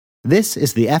This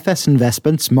is the FS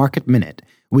Investments Market Minute,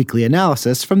 weekly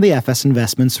analysis from the FS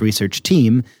Investments research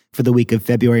team for the week of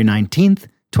February 19th,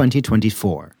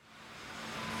 2024.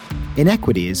 In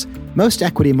equities, most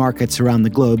equity markets around the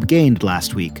globe gained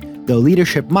last week, though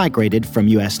leadership migrated from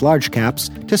U.S. large caps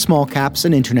to small caps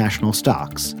and international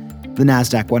stocks. The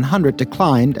Nasdaq 100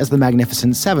 declined as the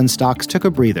Magnificent Seven stocks took a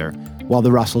breather, while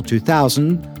the Russell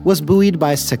 2000 was buoyed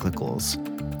by cyclicals.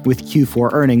 With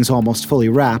Q4 earnings almost fully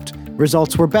wrapped,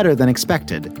 results were better than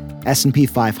expected. S&P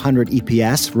 500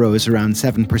 EPS rose around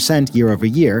 7%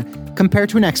 year-over-year, compared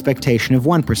to an expectation of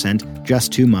 1%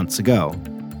 just 2 months ago.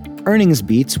 Earnings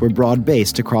beats were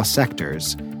broad-based across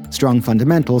sectors. Strong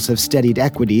fundamentals have steadied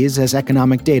equities as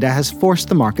economic data has forced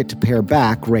the market to pare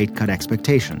back rate cut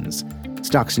expectations.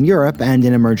 Stocks in Europe and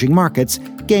in emerging markets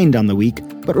gained on the week,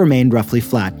 but remained roughly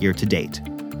flat year-to-date.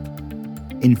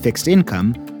 In fixed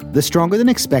income, the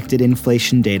stronger-than-expected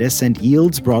inflation data sent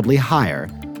yields broadly higher.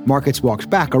 Markets walked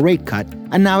back a rate cut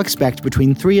and now expect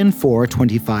between 3 and 4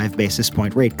 25 basis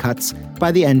point rate cuts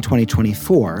by the end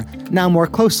 2024, now more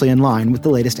closely in line with the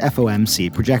latest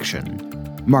FOMC projection.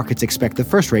 Markets expect the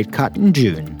first rate cut in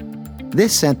June.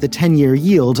 This sent the 10-year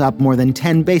yield up more than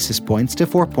 10 basis points to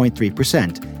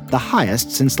 4.3%, the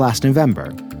highest since last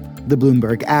November. The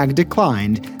Bloomberg Ag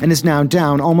declined and is now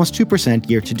down almost 2%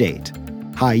 year-to-date.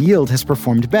 High yield has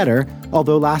performed better,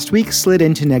 although last week slid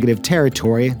into negative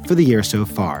territory for the year so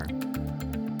far.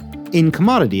 In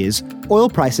commodities, oil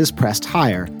prices pressed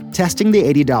higher, testing the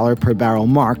 $80 per barrel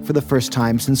mark for the first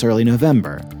time since early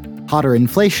November. Hotter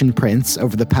inflation prints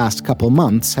over the past couple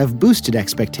months have boosted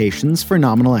expectations for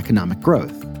nominal economic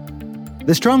growth.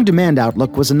 The strong demand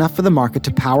outlook was enough for the market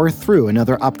to power through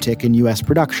another uptick in U.S.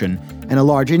 production and a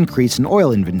large increase in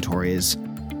oil inventories.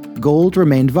 Gold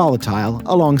remained volatile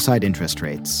alongside interest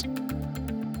rates.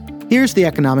 Here's the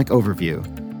economic overview.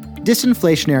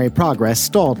 Disinflationary progress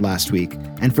stalled last week,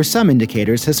 and for some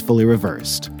indicators has fully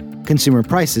reversed. Consumer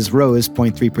prices rose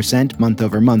 0.3%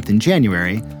 month-over-month in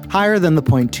January, higher than the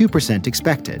 0.2%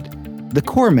 expected. The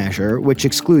core measure, which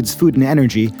excludes food and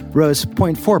energy, rose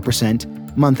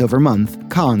 0.4% month-over-month,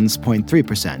 cons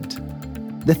 0.3%.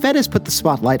 The Fed has put the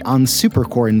spotlight on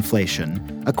supercore inflation,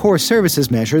 a core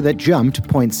services measure that jumped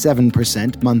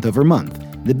 0.7%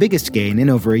 month-over-month, the biggest gain in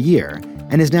over a year,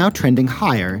 and is now trending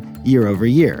higher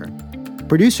year-over-year.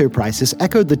 Producer prices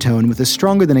echoed the tone with a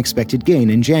stronger-than-expected gain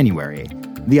in January.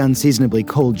 The unseasonably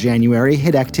cold January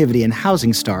hit activity in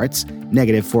housing starts,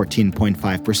 negative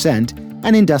 14.5%,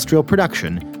 and industrial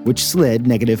production, which slid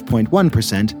negative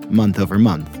 0.1%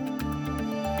 month-over-month.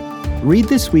 Read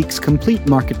this week's complete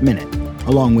Market Minute,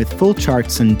 along with full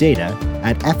charts and data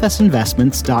at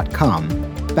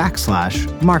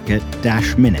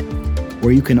fsinvestments.com/market-minute,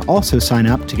 where you can also sign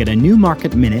up to get a new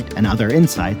Market Minute and other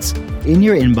insights in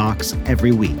your inbox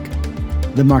every week.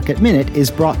 The Market Minute is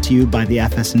brought to you by the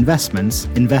FS Investments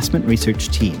investment research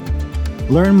team.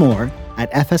 Learn more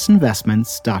at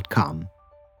fsinvestments.com.